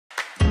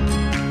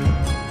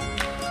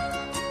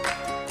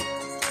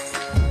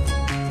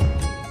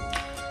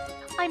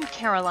I'm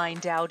Caroline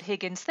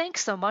Dowd-Higgins.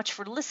 Thanks so much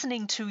for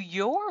listening to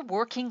Your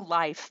Working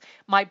Life,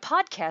 my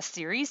podcast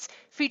series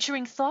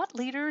featuring thought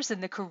leaders in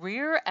the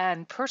career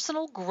and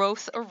personal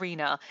growth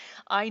arena.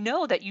 I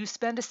know that you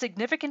spend a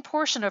significant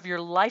portion of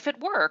your life at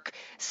work,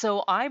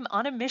 so I'm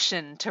on a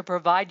mission to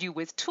provide you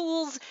with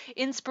tools,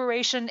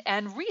 inspiration,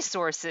 and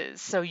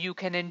resources so you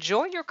can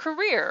enjoy your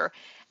career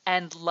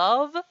and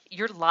love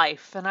your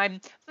life. And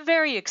I'm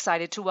very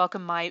excited to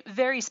welcome my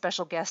very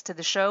special guest to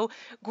the show,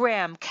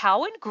 Graeme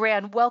Cowan.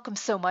 Graeme, welcome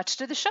so much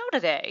to the show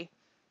today.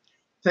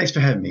 Thanks for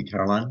having me,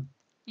 Caroline.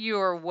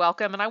 You're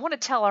welcome. And I want to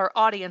tell our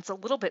audience a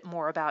little bit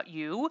more about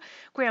you.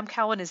 Graeme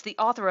Cowan is the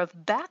author of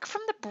Back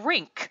from the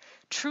Brink,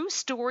 True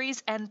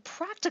Stories and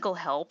Practical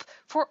Help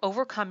for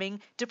Overcoming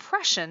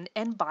Depression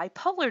and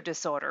Bipolar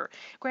Disorder.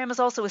 Graeme is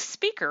also a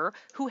speaker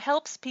who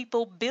helps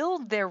people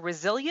build their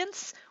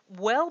resilience,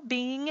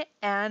 well-being,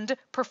 and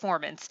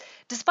performance.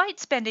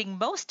 Despite spending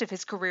most of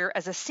his career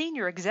as a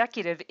senior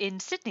executive in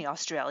Sydney,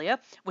 Australia,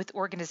 with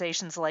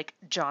organizations like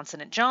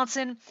Johnson &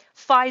 Johnson,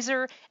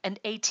 Pfizer, and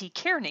A.T.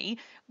 Kearney,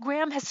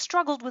 Graeme has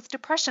struggled with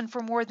depression for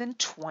more than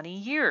 20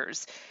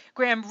 years.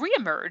 Graeme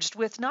reemerged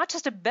with not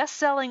just a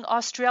best-selling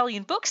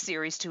Australian book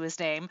series to his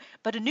name,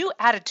 but a new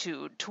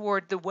attitude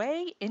toward the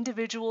way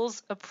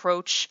individuals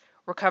approach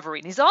recovery.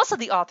 And he's also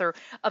the author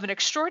of an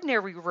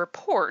extraordinary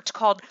report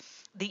called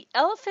The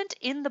Elephant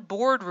in the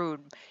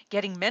Boardroom,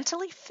 Getting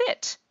Mentally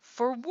Fit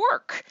for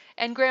Work.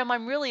 And Graeme,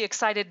 I'm really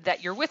excited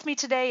that you're with me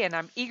today, and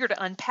I'm eager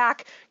to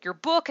unpack your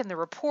book and the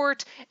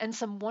report and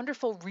some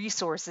wonderful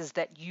resources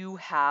that you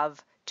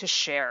have to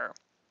share.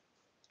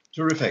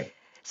 Terrific.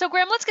 So,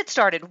 Graeme, let's get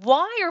started.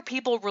 Why are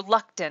people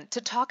reluctant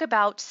to talk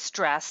about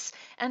stress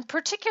and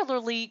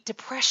particularly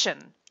depression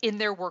in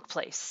their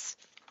workplace?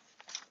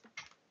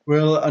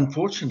 Well,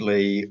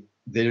 unfortunately,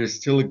 there is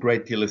still a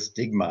great deal of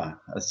stigma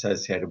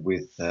associated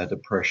with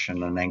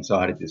depression and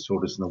anxiety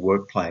disorders in the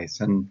workplace.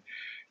 And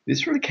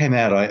this really came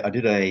out. I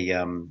did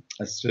a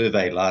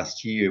survey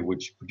last year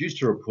which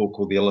produced a report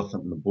called The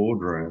Elephant in the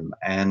Boardroom.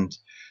 And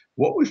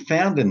what we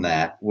found in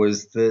that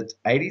was that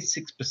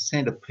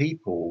 86% of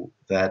people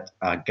that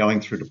are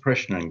going through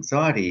depression and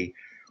anxiety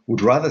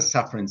would rather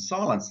suffer in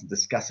silence than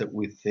discuss it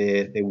with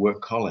their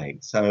work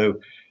colleagues.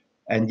 So,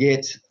 and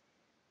yet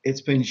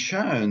it's been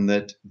shown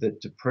that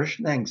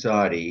depression,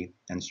 anxiety,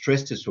 and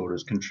stress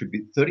disorders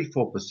contribute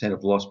 34%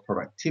 of lost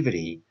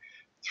productivity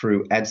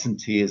through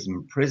absenteeism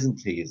and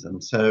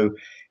presenteeism. So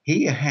here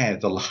you have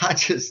the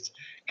largest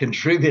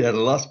contributor to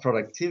lost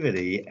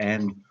productivity,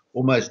 and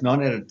almost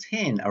 9 out of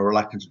 10 are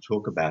reluctant to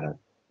talk about it.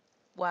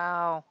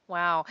 Wow,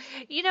 wow.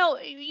 You know,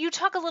 you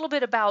talk a little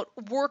bit about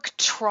work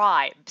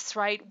tribes,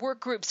 right? Work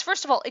groups.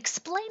 First of all,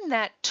 explain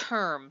that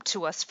term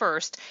to us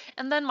first.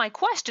 And then my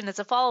question as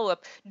a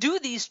follow-up, do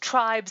these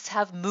tribes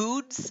have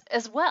moods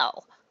as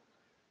well?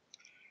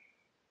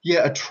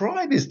 Yeah, a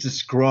tribe is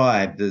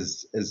described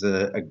as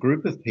a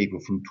group of people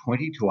from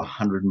 20 to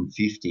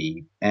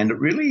 150, and it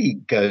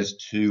really goes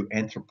to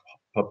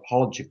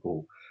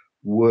anthropological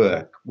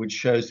work, which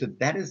shows that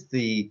that is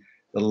the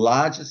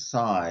largest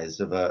size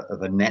of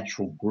a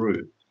natural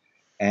group.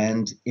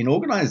 And in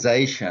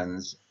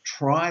organizations,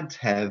 tribes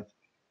have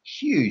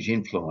huge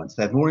influence.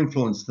 They have more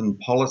influence than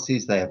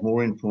policies, they have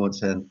more influence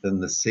than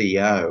the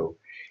CEO.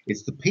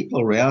 It's the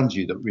people around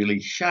you that really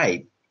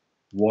shape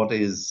what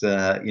is,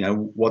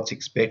 what's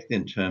expected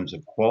in terms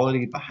of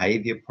quality,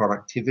 behavior,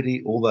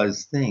 productivity, all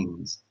those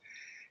things.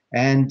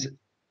 And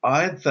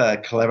I've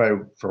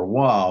collaborated for a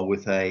while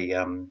with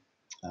a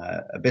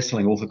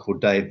best-selling author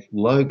called Dave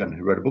Logan,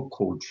 who wrote a book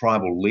called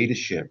Tribal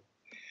Leadership.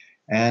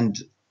 And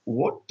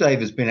what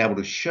Dave has been able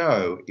to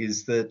show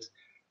is that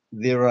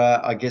there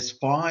are, I guess,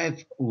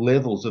 5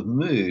 levels of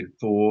mood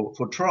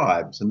for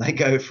tribes, and they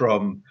go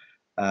from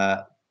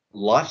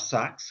life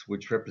sucks,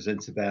 which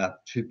represents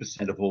about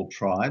 2% of all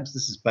tribes.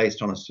 This is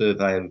based on a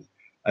survey of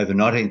over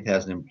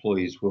 19,000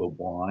 employees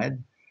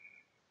worldwide.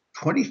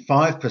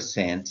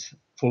 25%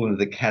 fall into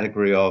the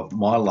category of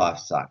my life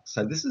sucks.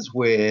 So this is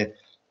where,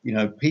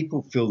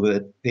 people feel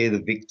that they're the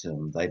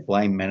victim. They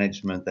blame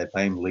management, they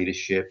blame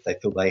leadership, they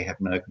feel they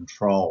have no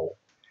control.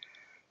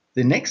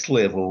 The next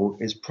level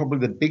is probably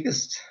the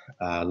biggest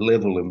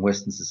level in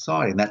Western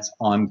society, and that's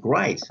I'm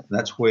great. And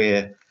that's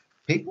where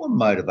people are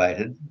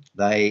motivated,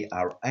 they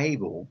are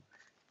able,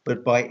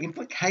 but by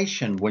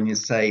implication, when you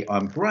say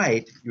I'm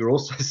great, you're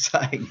also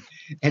saying,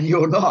 and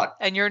you're not.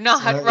 And you're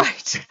not,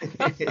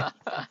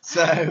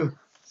 So, right.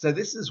 so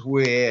this is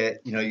where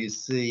you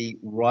see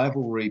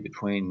rivalry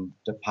between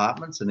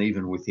departments, and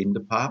even within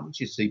departments,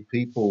 you see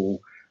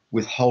people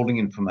withholding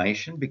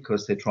information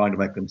because they're trying to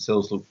make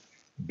themselves look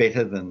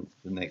better than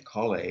their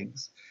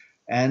colleagues,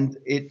 and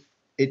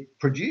it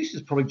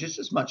produces probably just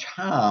as much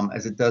harm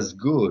as it does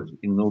good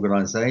in an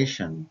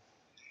organisation.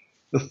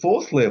 The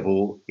fourth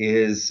level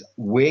is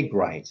we're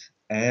great,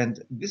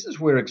 and this is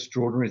where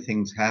extraordinary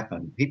things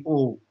happen.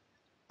 People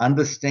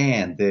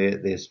understand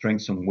their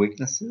strengths and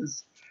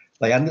weaknesses.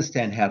 They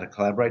understand how to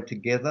collaborate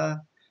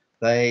together.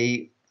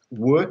 They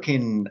work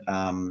in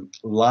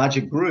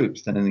larger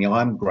groups than in the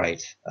I'm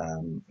great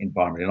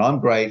environment. And I'm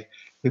great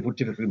People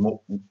typically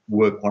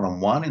work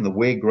one-on-one. In the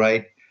We're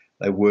Great,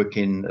 they work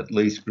in at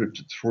least groups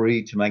of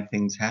 3 to make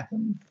things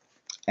happen.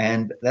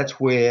 And that's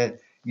where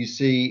you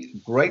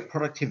see great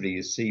productivity,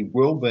 you see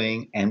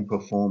well-being and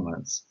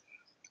performance.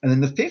 And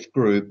then the 5th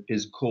group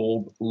is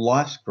called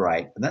Life's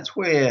Great. And that's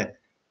where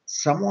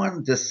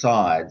someone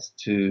decides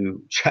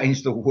to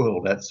change the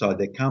world outside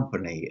their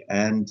company.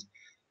 And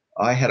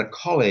I had a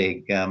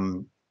colleague,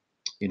 Gavin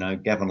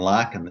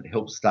Larkin, that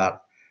helped start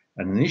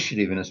an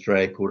initiative in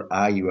Australia called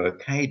Are You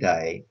OK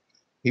Day.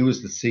 He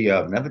was the CEO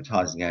of an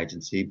advertising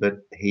agency, but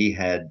he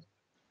had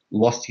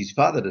lost his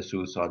father to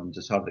suicide and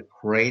decided to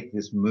create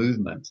this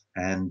movement.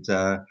 And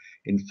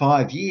in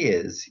 5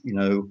 years,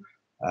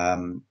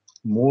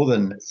 more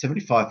than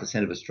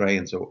 75% of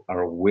Australians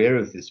are aware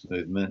of this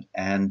movement,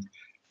 and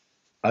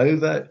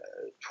over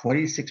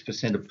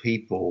 26% of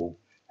people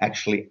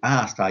actually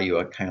asked, Are you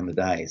okay on the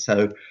day?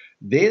 So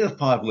they're the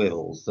 5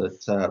 levels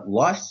that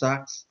life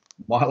sucks,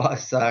 my life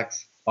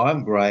sucks,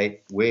 I'm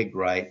great, we're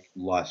great,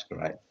 life's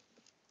great.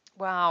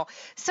 Wow.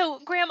 So,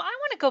 Graham, I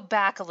want to go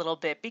back a little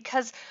bit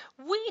because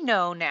we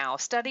know now,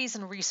 studies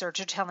and research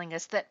are telling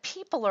us that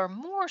people are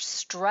more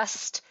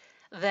stressed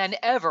than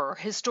ever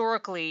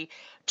historically,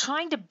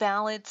 trying to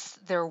balance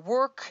their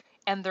work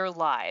and their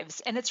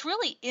lives. And it's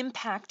really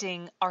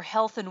impacting our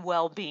health and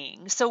well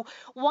being. So,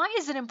 why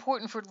is it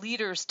important for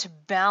leaders to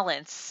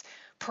balance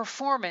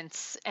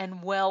performance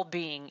and well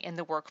being in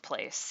the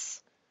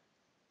workplace?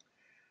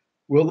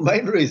 Well, the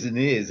main reason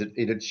is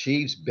it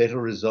achieves better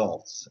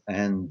results.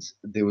 And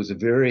there was a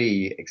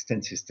very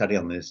extensive study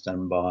on this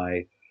done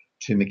by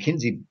 2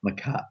 McKinsey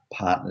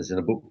partners in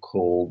a book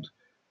called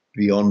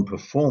Beyond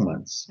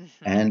Performance.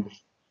 Hmm.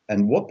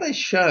 And what they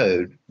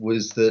showed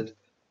was that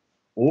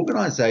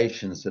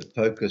organizations that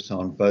focus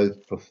on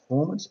both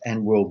performance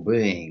and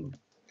well-being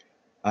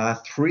are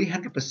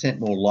 300%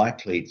 more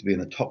likely to be in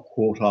the top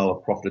quartile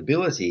of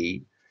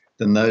profitability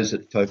than those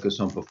that focus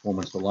on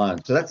performance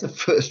alone. So that's the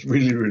first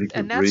really, really good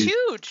And that's reason.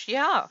 huge.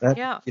 Yeah. That,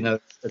 Yeah.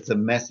 it's a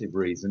massive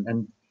reason.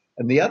 And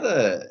the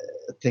other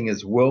thing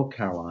as well,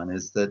 Caroline,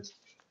 is that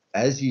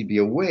as you'd be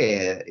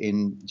aware,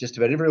 in just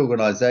about every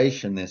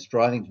organization, they're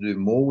striving to do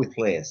more with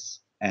less.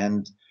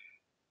 And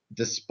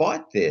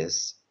despite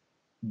this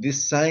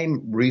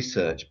same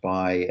research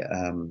by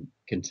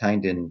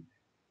contained in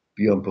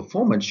Beyond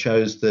Performance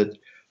shows that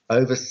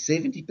over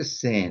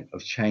 70%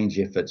 of change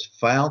efforts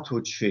fail to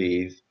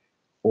achieve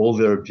all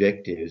their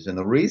objectives. And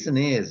the reason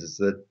is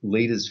that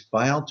leaders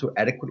fail to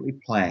adequately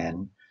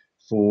plan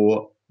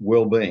for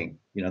well-being.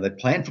 They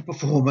plan for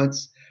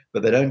performance,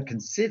 but they don't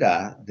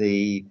consider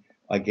the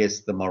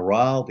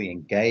morale, the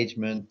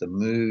engagement, the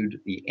mood,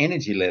 the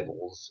energy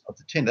levels of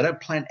the team. They don't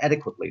plan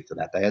adequately for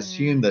that. They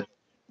assume Mm. that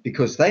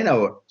because they know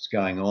what's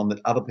going on,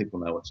 that other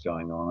people know what's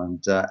going on,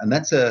 and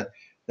that's a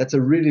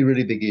really,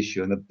 really big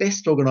issue. And the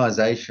best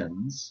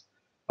organisations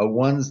are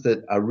ones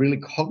that are really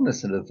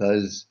cognizant of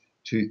those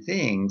 2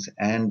 things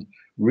and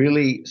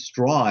really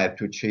strive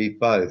to achieve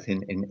both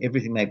in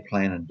everything they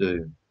plan and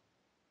do.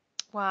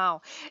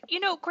 Wow.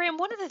 Graham,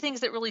 one of the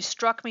things that really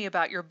struck me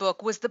about your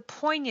book was the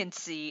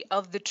poignancy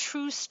of the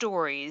true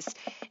stories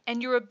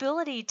and your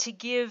ability to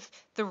give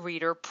the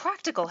reader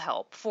practical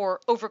help for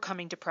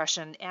overcoming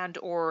depression and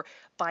or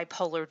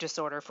bipolar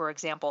disorder, for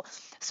example.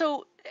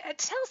 So,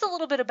 tell us a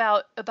little bit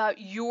about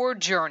your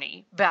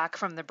journey back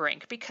from the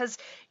brink, because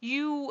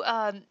you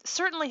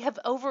certainly have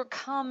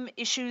overcome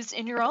issues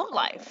in your own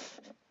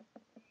life.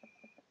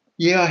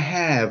 Yeah, I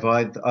have.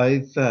 I've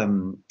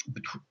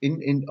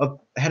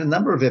had a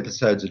number of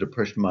episodes of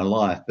depression in my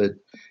life, but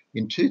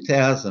in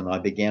 2000 I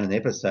began an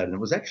episode, and it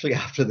was actually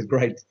after the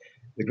great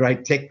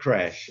tech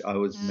crash. I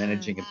was Mm.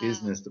 managing a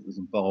business that was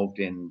involved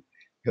in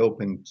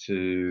helping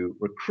to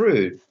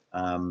recruit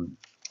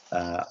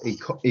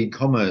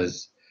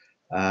e-commerce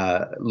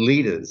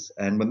leaders,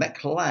 and when that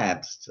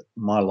collapsed,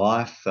 my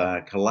life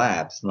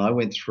collapsed, and I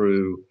went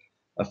through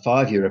a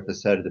 5-year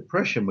episode of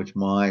depression, which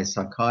my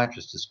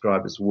psychiatrist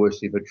described as the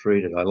worst he ever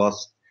treated. I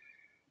lost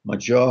my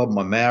job,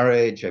 my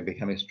marriage. I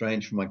became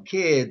estranged from my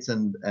kids,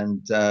 and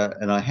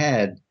I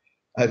had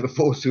over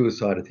 4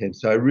 suicide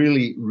attempts. So I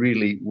really,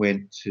 really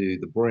went to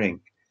the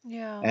brink,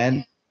 Yeah.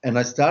 and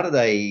I started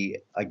a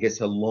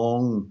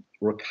long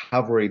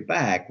recovery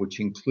back, which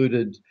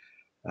included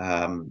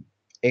um,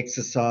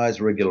 exercise,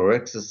 regular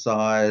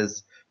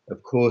exercise,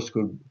 of course,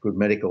 good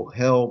medical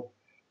help,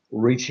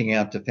 reaching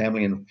out to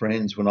family and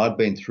friends when I'd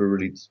been through a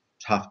really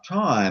tough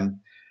time.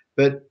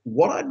 But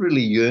what I'd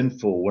really yearned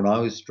for when I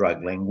was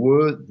struggling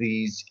were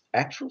these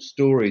actual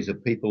stories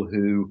of people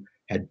who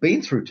had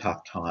been through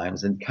tough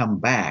times and come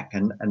back.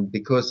 And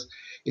because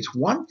it's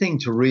one thing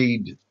to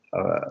read,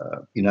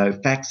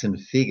 facts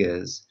and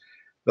figures,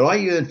 but I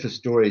yearned for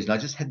stories, and I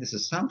just had this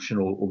assumption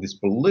or this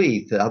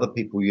belief that other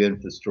people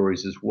yearn for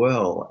stories as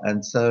well.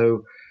 And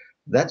so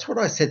that's what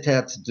I set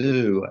out to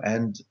do.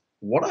 And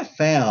what I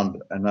found,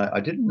 and I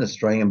did an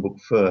Australian book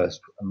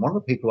first, and one of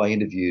the people I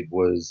interviewed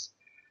was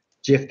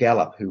Jeff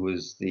Gallup, who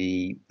was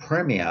the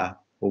premier,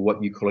 or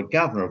what you call a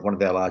governor of one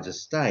of our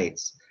largest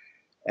states.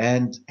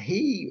 And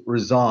he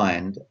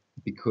resigned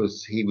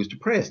because he was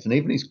depressed, and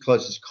even his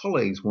closest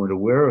colleagues weren't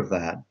aware of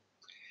that.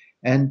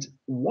 And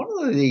one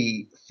of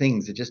the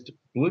things that just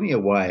blew me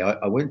away,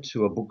 I went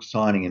to a book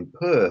signing in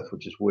Perth,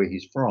 which is where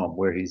he's from,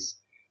 where his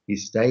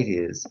state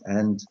is,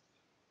 and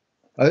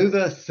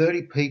over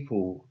 30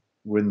 people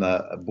were in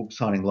the book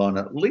signing line.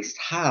 At least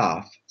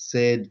half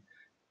said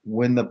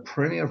when the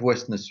Premier of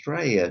Western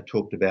Australia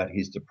talked about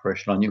his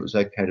depression, I knew it was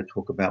okay to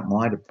talk about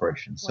my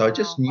depression. So I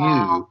just Wow.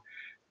 knew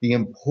the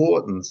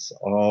importance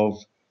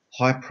of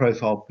high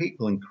profile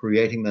people in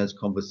creating those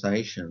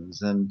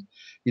conversations. And,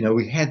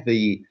 we had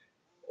the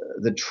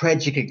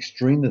tragic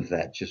extreme of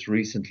that just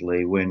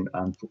recently when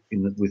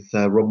with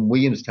Robin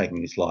Williams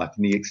taking his life,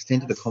 and the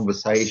extent of the Yes.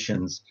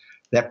 conversations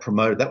that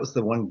promoted. That was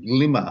the one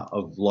glimmer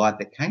of light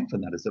that came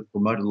from that, is it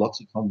promoted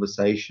lots of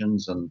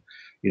conversations, and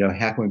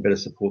how can we better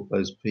support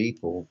those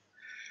people.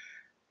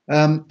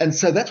 And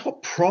so that's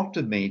what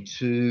prompted me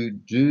to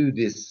do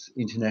this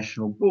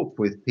international book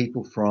with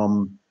people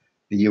from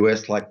the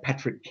US, like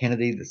Patrick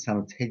Kennedy, the son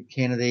of Ted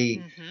Kennedy,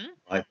 Mm-hmm.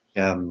 like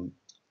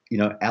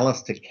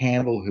Alistair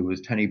Campbell, who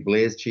was Tony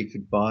Blair's chief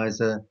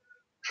advisor,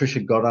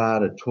 Trisha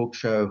Goddard, a talk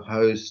show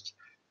host,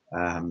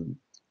 um,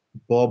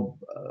 Bob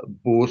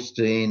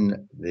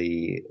Borstein,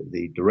 the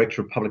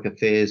director of public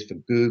affairs for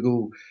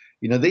Google.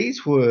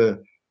 These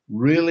were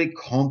really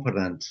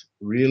competent,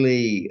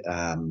 really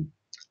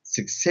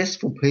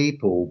successful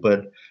people,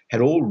 but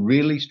had all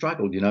really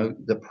struggled.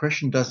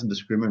 Depression doesn't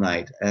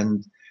discriminate,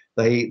 and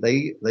they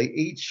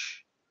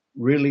each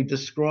really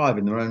describe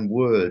in their own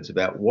words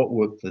about what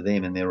worked for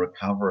them in their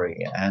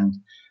recovery, and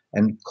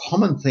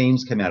common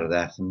themes came out of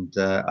that. And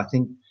I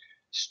think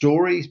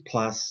stories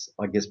plus,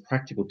 I guess,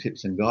 practical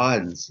tips and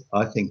guidance,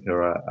 I think,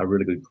 are a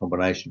really good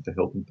combination for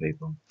helping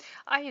people.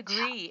 I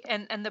agree.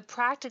 And the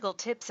practical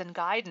tips and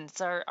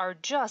guidance are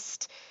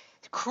just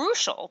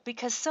crucial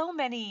because so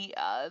many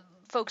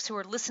folks who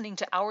are listening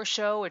to our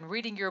show and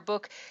reading your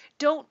book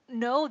don't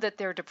know that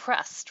they're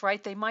depressed,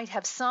 right? They might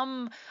have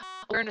some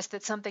awareness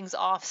that something's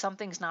off,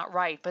 something's not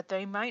right, but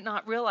they might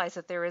not realize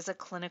that there is a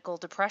clinical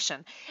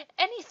depression.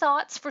 Any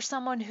thoughts for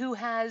someone who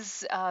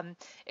has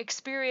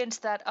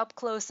experienced that up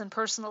close and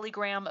personally,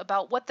 Graeme,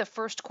 about what the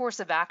first course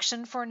of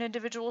action for an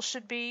individual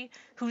should be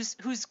who's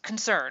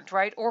concerned,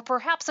 right? Or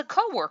perhaps a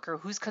coworker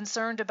who's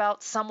concerned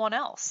about someone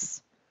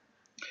else.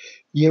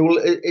 Yeah, well,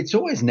 it's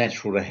always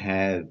natural to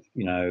have,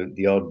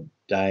 the odd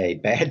day,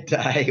 bad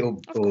day, or,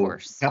 Of or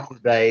course. couple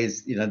of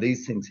days.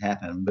 These things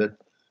happen. But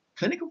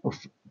clinical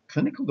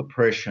clinical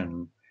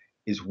depression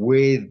is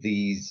where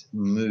these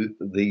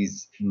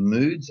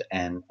moods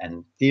and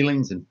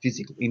feelings and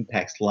physical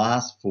impacts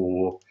last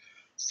for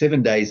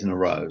 7 days in a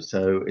row.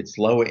 So it's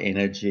lower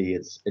energy.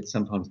 It's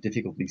sometimes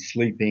difficulty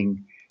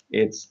sleeping.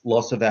 It's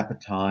loss of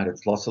appetite.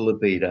 It's loss of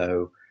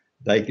libido.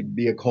 They could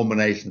be a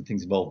combination of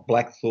things involved,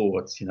 black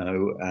thoughts,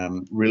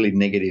 really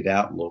negative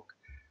outlook.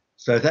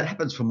 So if that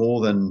happens for more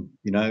than,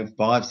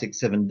 5, 6,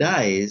 7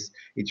 days,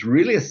 it's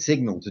really a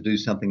signal to do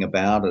something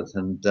about it.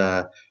 And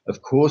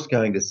of course,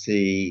 going to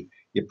see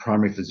your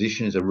primary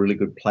physician is a really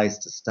good place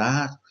to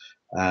start.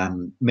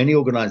 Many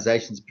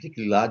organizations,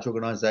 particularly large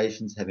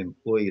organizations, have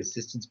employee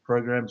assistance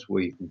programs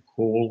where you can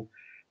call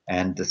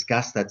and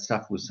discuss that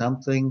stuff with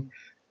something.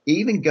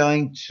 Even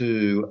going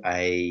to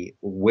a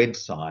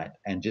website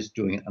and just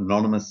doing an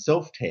anonymous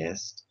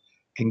self-test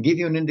can give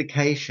you an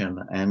indication.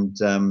 And,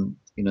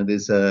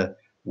 there's a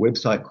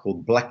website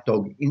called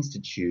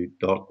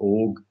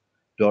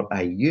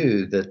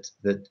blackdoginstitute.org.au that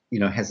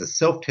has a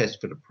self-test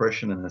for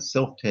depression and a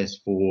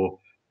self-test for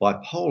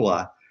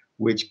bipolar,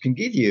 which can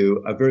give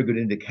you a very good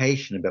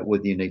indication about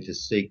whether you need to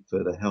seek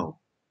further help.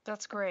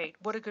 That's great.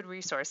 What a good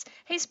resource.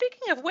 Hey,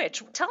 speaking of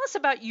which, tell us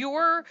about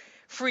your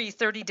free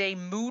 30-day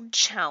mood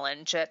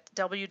challenge at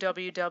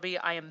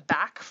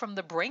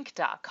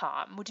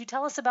www.iambackfromthebrink.com. Would you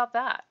tell us about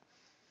that?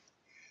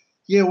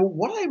 Yeah, well,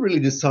 what I really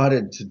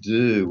decided to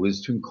do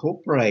was to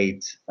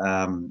incorporate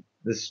the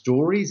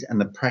stories and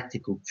the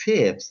practical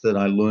tips that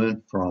I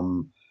learned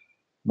from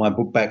my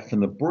book Back from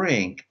the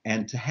Brink,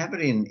 and to have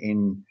it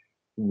in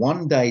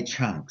 1 day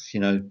chunks,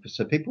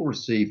 so people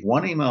receive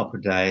one email per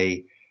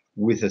day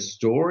with a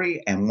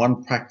story and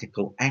one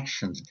practical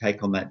action to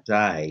take on that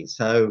day.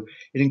 So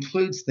it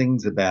includes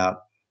things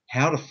about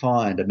how to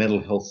find a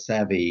mental health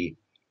savvy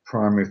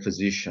primary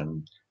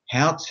physician,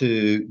 how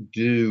to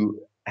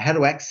how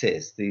to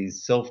access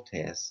these self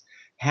tests,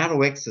 how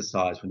to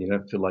exercise when you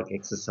don't feel like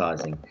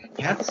exercising,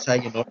 how to say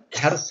you're not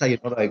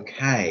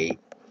okay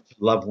to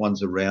loved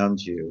ones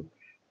around you.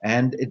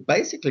 And it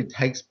basically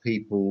takes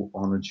people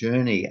on a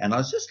journey. And I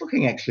was just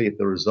looking actually at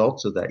the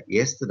results of that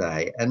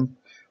yesterday. And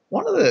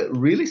one of the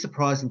really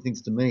surprising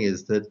things to me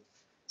is that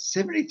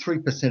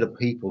 73% of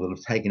people that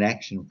have taken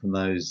action from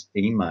those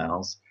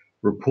emails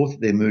report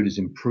that their mood has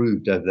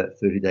improved over that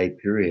 30-day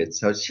period.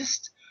 So it's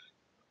just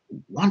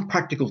one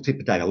practical tip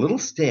a day, a little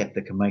step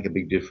that can make a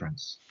big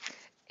difference.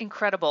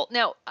 Incredible.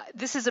 Now,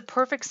 this is a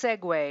perfect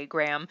segue,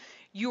 Graeme.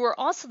 You are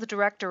also the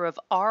director of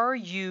Are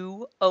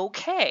You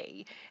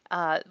OK,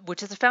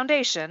 which is a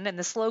foundation, and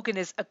the slogan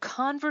is A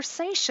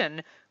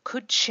Conversation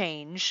Could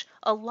Change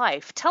a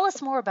Life. Tell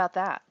us more about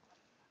that.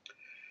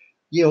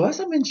 Yeah, well, as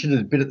I mentioned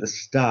a bit at the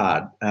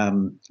start,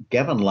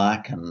 Gavin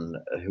Larkin,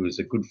 who was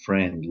a good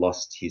friend,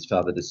 lost his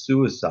father to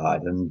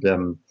suicide. And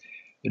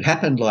it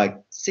happened like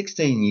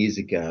 16 years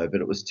ago,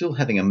 but it was still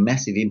having a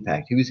massive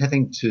impact. He was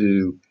having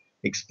to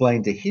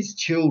explain to his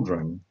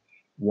children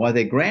why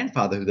their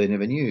grandfather, who they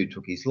never knew,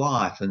 took his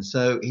life. And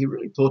so he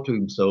really thought to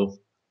himself,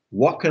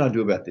 what can I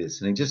do about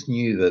this? And he just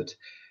knew that,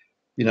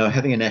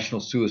 having a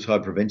National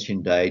Suicide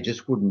Prevention Day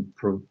just wouldn't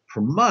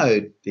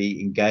promote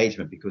the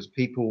engagement because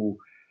people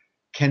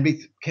can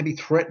be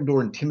threatened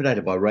or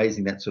intimidated by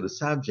raising that sort of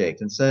subject.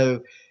 And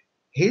so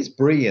his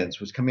brilliance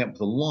was coming up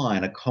with a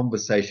line, a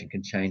conversation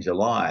can change a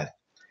life.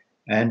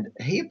 And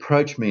he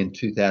approached me in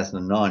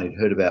 2009. He'd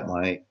heard about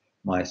my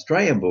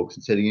Australian books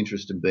and said he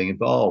interested in being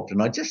involved.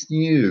 And I just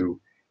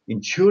knew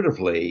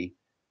intuitively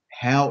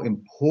how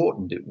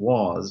important it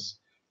was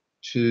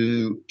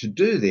to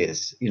do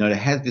this, to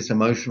have this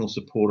emotional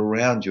support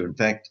around you. In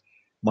fact,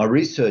 my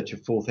research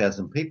of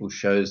 4,000 people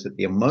shows that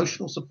the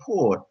emotional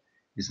support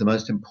is the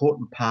most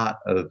important part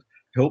of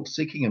help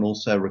seeking and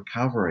also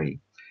recovery.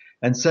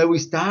 And so we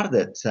started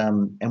it,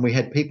 and we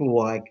had people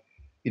like,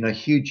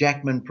 Hugh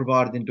Jackman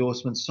provided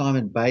endorsements,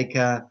 Simon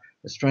Baker,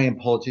 Australian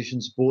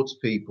politicians, sports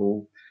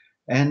people,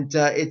 and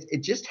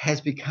it just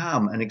has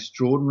become an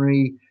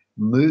extraordinary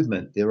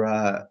movement. There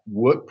are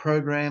work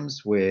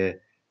programs where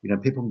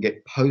people can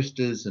get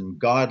posters and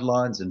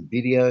guidelines and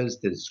videos.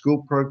 There's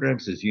school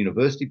programs, there's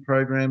university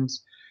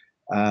programs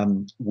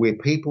where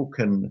people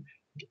can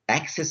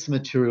access the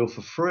material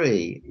for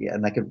free,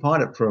 and they can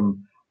find it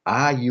from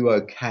Are You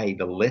OK?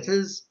 The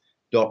letters.org.au,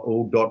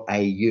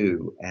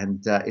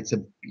 and it's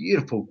a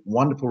beautiful,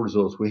 wonderful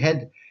resource. We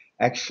had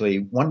actually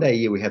one day a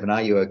year we have an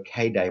Are You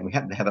OK? Day, and we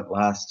happened to have it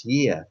last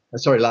year.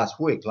 Sorry, last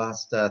week,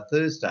 last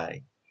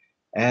Thursday.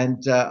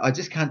 And I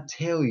just can't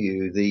tell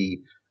you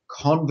the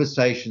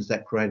conversations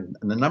that created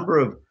and the number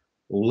of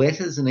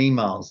letters and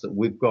emails that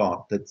we've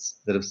got that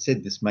have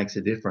said this makes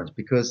a difference.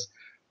 Because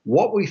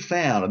what we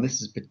found, and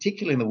this is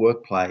particularly in the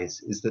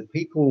workplace, is that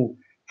people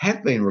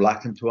have been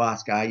reluctant to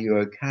ask, "Are you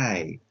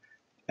okay?"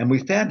 And we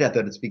found out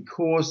that it's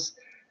because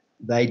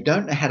they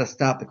don't know how to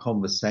start the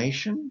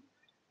conversation,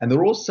 and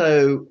they're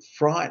also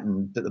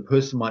frightened that the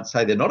person might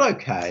say they're not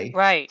okay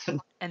Right.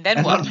 And then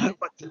and what?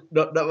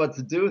 not know what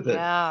to do with it.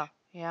 Yeah,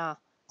 yeah.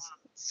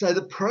 So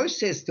the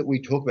process that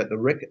we talk about,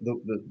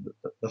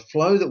 the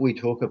flow that we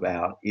talk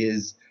about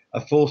is a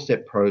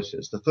four-step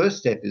process. The first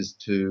step is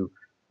to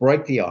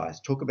break the ice,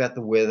 talk about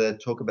the weather,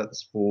 talk about the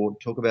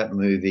sport, talk about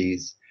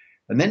movies,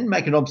 and then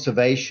make an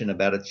observation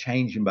about a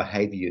change in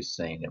behavior you're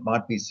seeing. It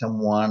might be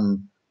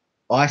someone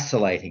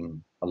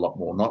isolating a lot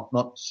more,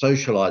 not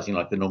socializing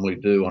like they normally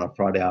do on a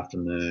Friday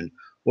afternoon,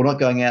 or not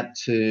going out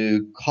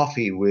to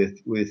coffee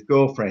with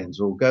girlfriends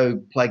or go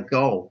play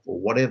golf or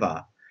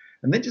whatever.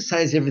 And then just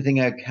say, is everything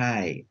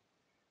okay?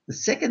 The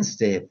second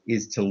step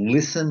is to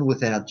listen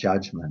without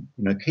judgment.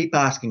 Keep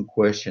asking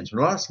questions.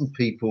 We're not asking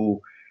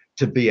people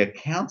to be a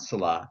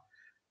counselor,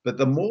 but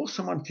the more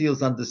someone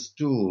feels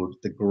understood,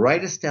 the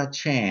greatest our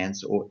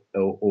chance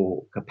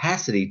or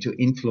capacity to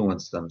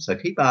influence them. So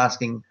keep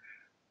asking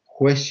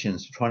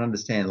questions to try and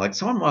understand. Like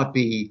someone might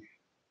be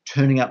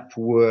turning up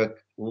for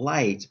work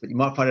late, but you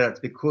might find out it's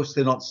because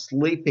they're not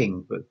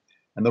sleeping.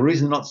 And the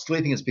reason they're not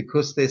sleeping is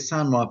because their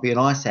son might be an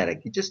ice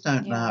addict. You just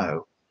don't Yeah.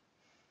 know.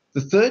 The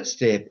third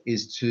step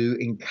is to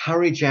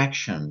encourage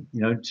action,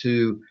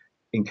 to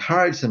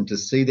encourage them to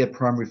see their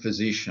primary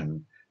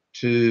physician,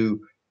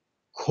 to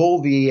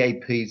call the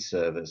EAP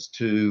service,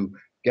 to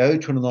go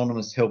to an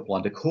anonymous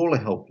helpline, to call a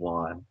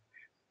helpline.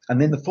 And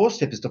then the fourth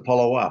step is to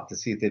follow up to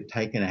see if they've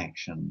taken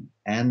action.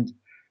 And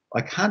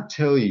I can't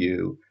tell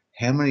you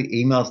how many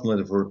emails and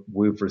letters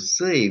we've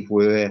received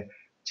where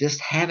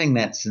just having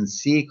that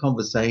sincere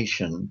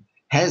conversation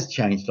has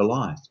changed a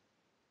life.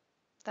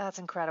 That's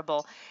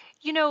incredible.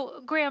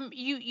 Graham,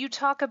 you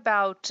talk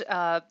about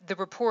the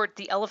report,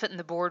 The Elephant in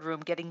the Boardroom,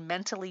 getting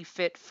mentally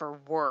fit for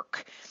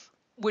work,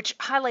 which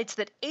highlights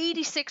that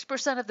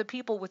 86% of the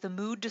people with a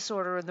mood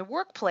disorder in the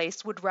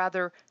workplace would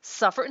rather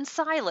suffer in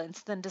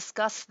silence than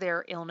discuss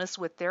their illness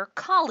with their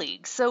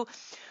colleagues. So,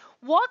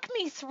 walk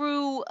me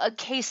through a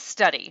case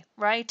study,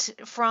 right,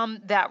 from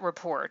that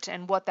report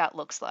and what that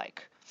looks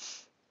like.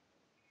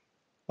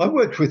 I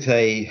worked with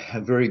a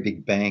very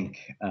big bank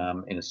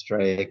in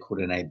Australia called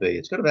NAB.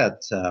 It's got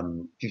about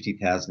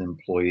 50,000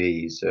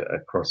 employees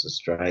across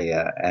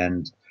Australia.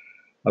 And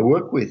I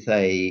work with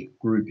a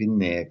group in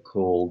there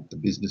called the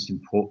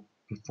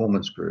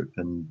Performance Group.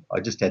 And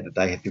I just add that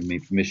they have given me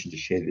permission to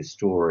share this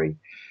story.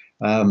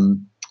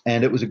 And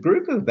it was a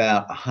group of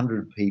about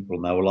 100 people,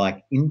 and they were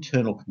like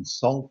internal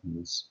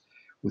consultants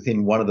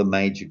within one of the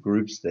major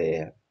groups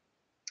there.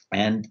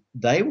 And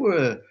they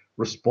were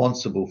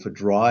responsible for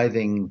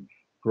driving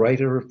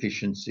greater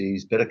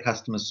efficiencies, better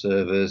customer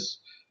service,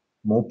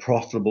 more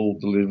profitable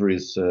delivery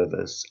of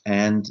service.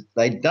 And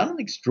they'd done an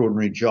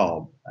extraordinary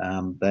job.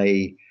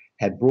 They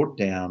had brought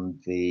down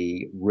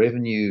the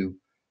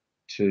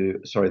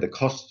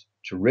cost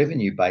to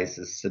revenue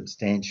basis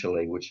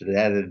substantially, which had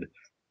added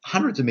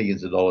hundreds of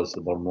millions of dollars to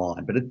the bottom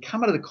line, but it had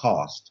come at a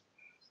cost.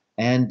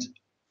 And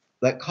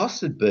that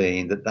cost had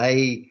been that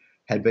they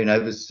had been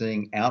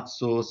overseeing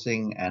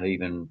outsourcing and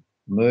even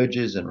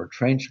mergers and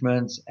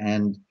retrenchments,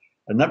 and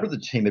a number of the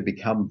team had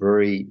become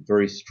very,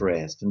 very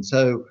stressed. And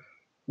so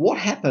what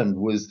happened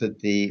was that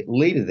the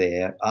leader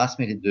there asked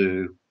me to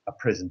do a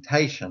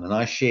presentation, and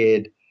I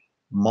shared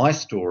my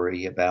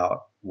story about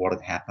what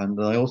had happened.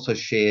 And I also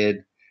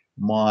shared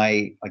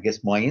my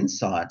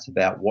insights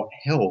about what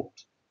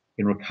helped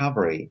in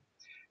recovery.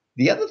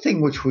 The other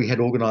thing which we had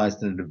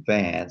organised in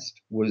advance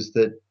was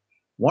that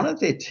one of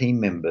their team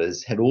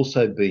members had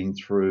also been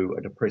through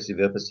a depressive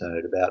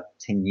episode about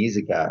 10 years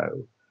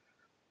ago,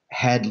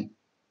 had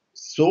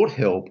sought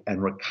help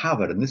and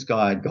recovered. And this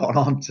guy had gone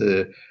on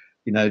to,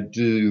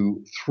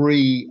 do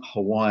 3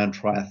 Hawaiian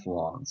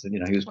triathlons.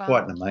 And, he was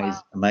quite Wow. an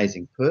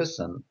amazing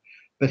person.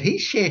 But he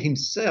shared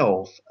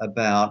himself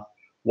about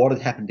what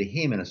had happened to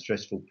him in a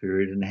stressful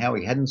period and how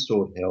he hadn't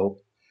sought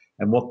help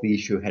and what the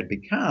issue had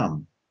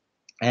become.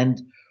 And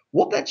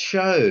what that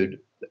showed,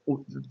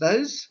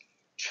 those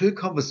two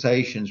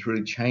conversations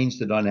really changed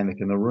the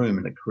dynamic in the room,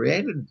 and it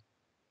created,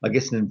 I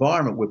guess, an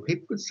environment where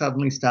people could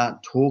suddenly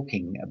start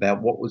talking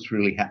about what was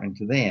really happening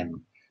to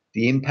them,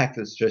 the impact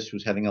that stress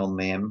was having on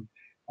them,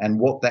 and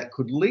what that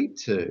could lead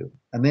to.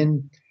 And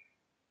then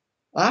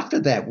after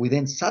that, we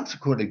then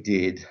subsequently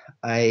did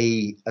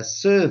a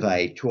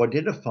survey to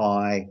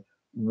identify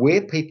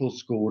where people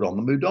scored on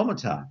the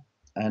moodometer.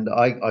 And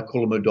I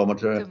call a The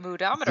moodometer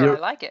moodometer, I zero,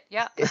 like it.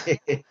 Yeah.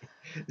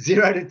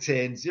 0 to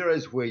 10. 0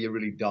 is where you're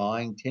really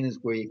dying. 10 is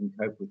where you can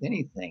cope with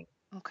anything.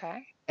 Okay.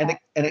 And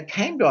it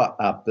came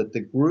up that the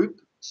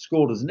group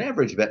scored as an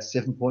average about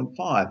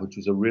 7.5, which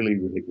was a really,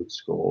 really good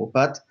score.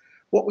 But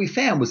what we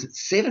found was that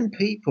 7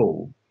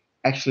 people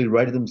actually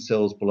rated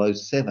themselves below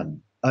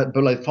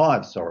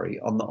 5, sorry,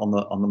 on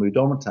the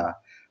moodometer.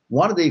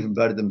 One had even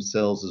voted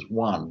themselves as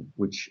 1,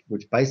 which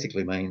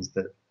basically means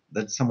that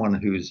that's someone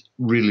who's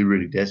really,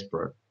 really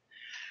desperate.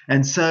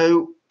 And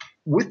so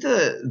with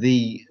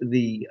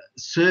the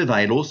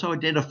survey, it also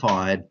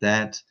identified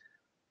that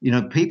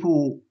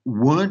people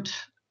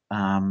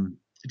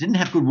didn't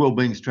have good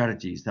wellbeing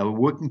strategies. They were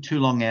working too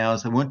long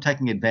hours. They weren't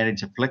taking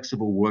advantage of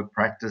flexible work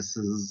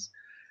practices.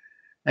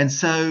 And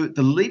so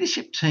the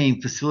leadership team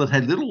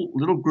facilitated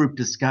little group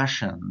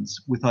discussions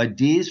with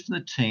ideas from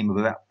the team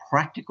about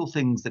practical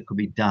things that could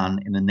be done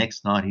in the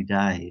next 90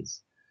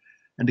 days.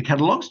 And to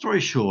cut a long story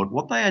short,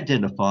 what they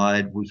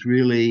identified was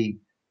really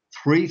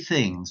 3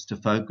 things to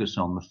focus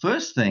on. The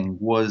first thing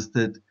was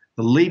that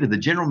the leader, the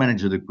general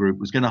manager of the group,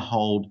 was going to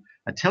hold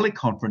a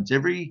teleconference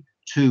every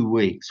 2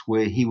 weeks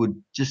where he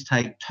would just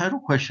take total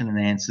question and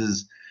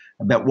answers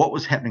about what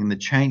was happening in the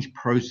change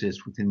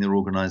process within their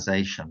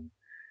organization.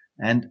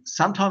 And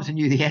sometimes he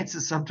knew the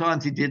answers,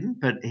 sometimes he didn't,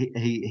 but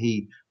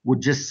he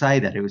would just say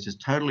that. It was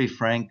just totally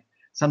frank.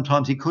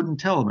 Sometimes he couldn't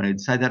tell them, and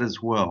he'd say that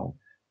as well.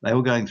 They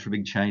were going through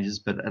big changes,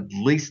 but at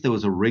least there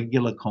was a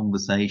regular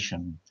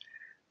conversation.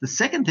 The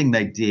second thing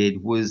they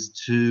did was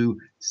to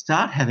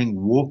start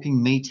having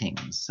walking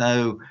meetings.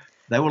 So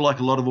they were like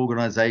a lot of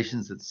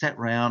organizations that sat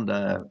around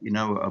a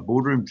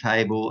boardroom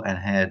table and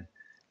had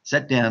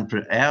sat down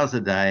for hours a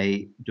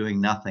day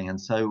doing nothing. And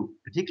so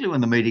particularly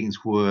when the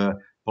meetings were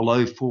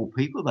below 4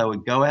 people, they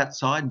would go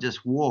outside and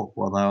just walk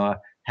while they were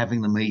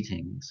having the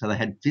meeting. So they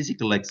had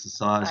physical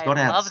exercise, I got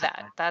love outside,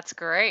 that. That's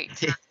great.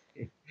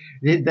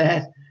 did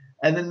that.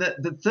 And then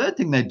the third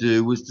thing they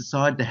do was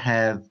decide to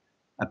have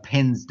a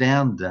pens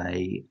down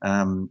day,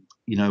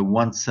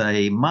 once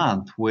a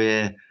month,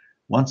 where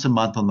once a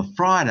month on the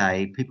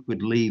Friday, people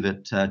could leave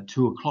at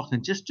 2 o'clock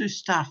and just do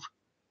stuff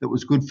that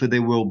was good for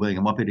their well-being.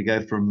 It might be to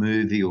go for a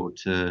movie or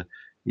to,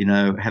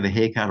 have a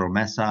haircut or a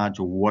massage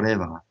or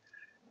whatever.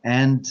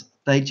 And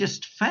they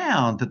just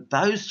found that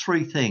those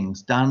 3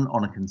 things done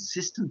on a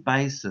consistent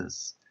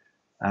basis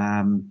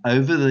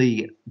over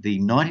the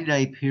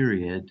 90-day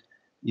period,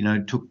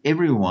 took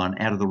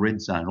everyone out of the red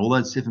zone. All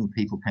those 7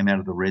 people came out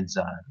of the red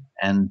zone,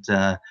 and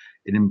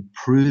it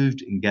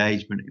improved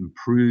engagement,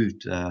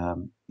 improved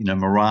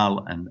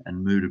morale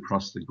and mood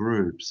across the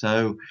group.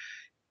 So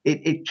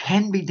it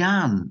can be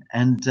done,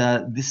 and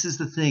this is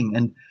the thing.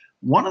 And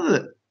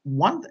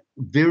one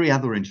very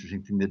other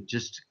interesting thing that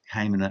just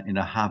came in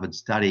a Harvard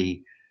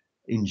study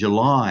in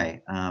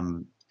July,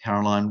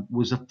 Caroline,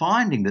 was a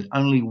finding that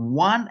only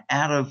 1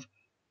 out of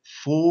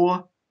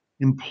 4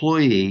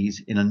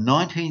 employees in a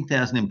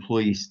 19,000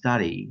 employee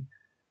study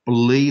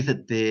believe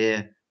that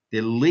their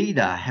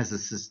leader has a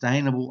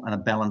sustainable and a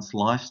balanced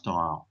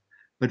lifestyle.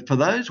 But for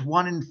those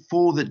 1 in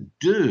 4 that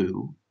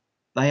do,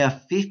 they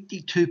are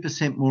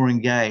 52% more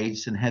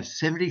engaged and have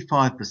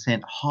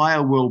 75%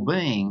 higher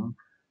well-being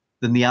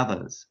than the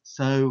others.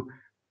 So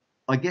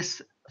I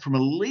guess from a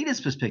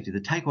leader's perspective,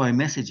 the takeaway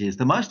message is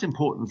the most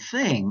important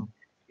thing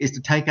is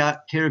to take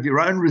care of your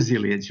own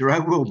resilience, your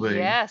own well-being,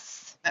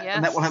 Yes.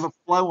 and that will have Yes.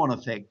 a flow-on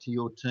effect to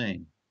your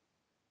team.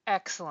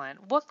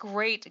 Excellent. What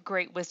great,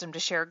 great wisdom to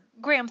share.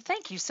 Graeme,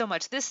 thank you so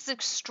much. This is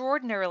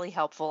extraordinarily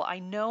helpful. I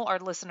know our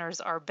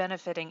listeners are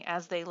benefiting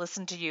as they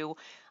listen to you.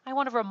 I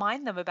want to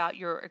remind them about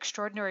your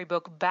extraordinary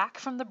book, Back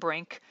from the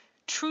Brink: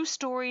 True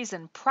Stories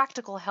and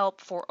Practical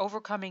Help for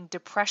Overcoming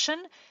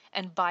Depression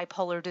and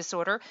Bipolar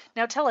Disorder.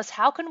 Now tell us,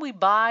 how can we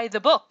buy the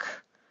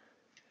book?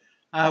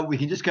 We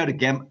can just go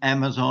to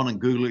Amazon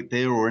and Google it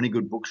there, or any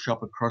good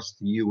bookshop across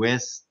the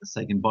US, so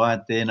you can buy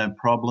it there, no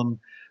problem.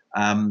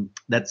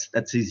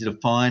 That's easy to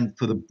find.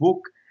 For the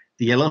book,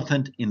 The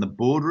Elephant in the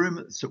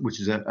Boardroom,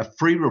 which is a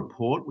free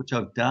report which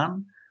I've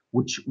done,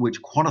 which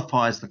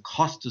quantifies the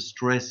cost of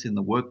stress in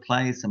the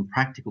workplace and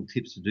practical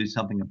tips to do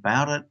something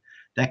about it.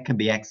 That can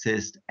be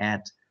accessed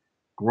at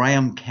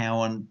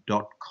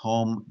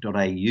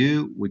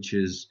graemecowan.com.au, which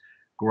is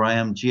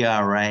Graeme,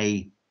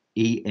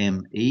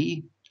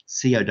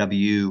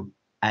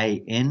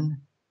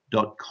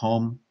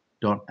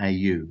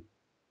 GraemeCowan.com.au.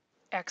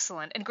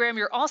 Excellent. And Graeme,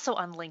 you're also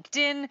on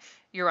LinkedIn,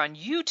 you're on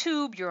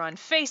YouTube, you're on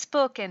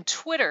Facebook and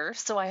Twitter.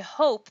 So I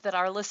hope that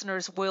our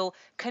listeners will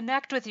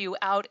connect with you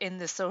out in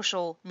the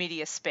social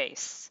media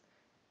space.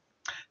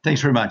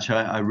 Thanks very much.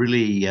 I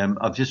really,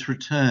 I've just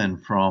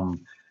returned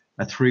from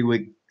a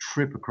 3-week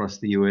trip across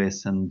the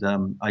US, and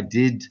I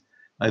did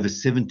over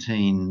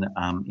 17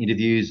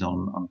 interviews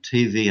on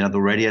TV and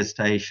other radio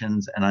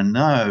stations. And I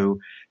know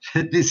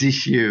that this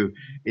issue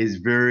is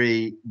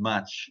very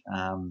much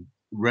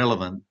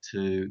relevant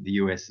to the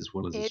US as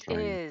well as It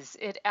Australia. is.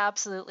 It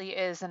absolutely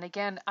is. And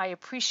again, I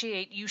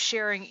appreciate you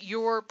sharing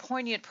your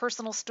poignant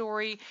personal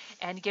story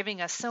and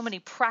giving us so many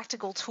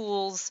practical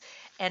tools.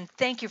 And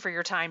thank you for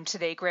your time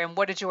today, Graeme.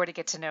 What a joy to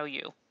get to know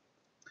you.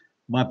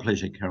 My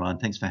pleasure, Caroline.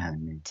 Thanks for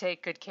having me.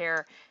 Take good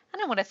care.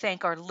 And I want to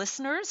thank our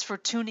listeners for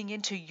tuning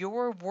into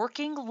Your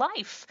Working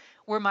Life,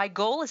 where my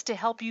goal is to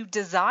help you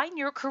design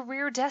your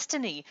career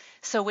destiny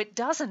so it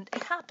doesn't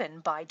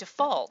happen by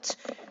default.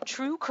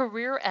 True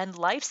career and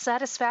life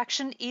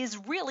satisfaction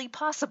is really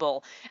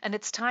possible, and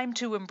it's time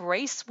to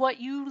embrace what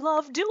you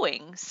love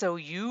doing so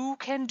you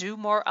can do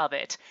more of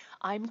it.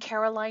 I'm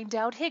Caroline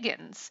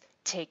Dowd-Higgins.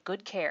 Take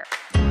good care.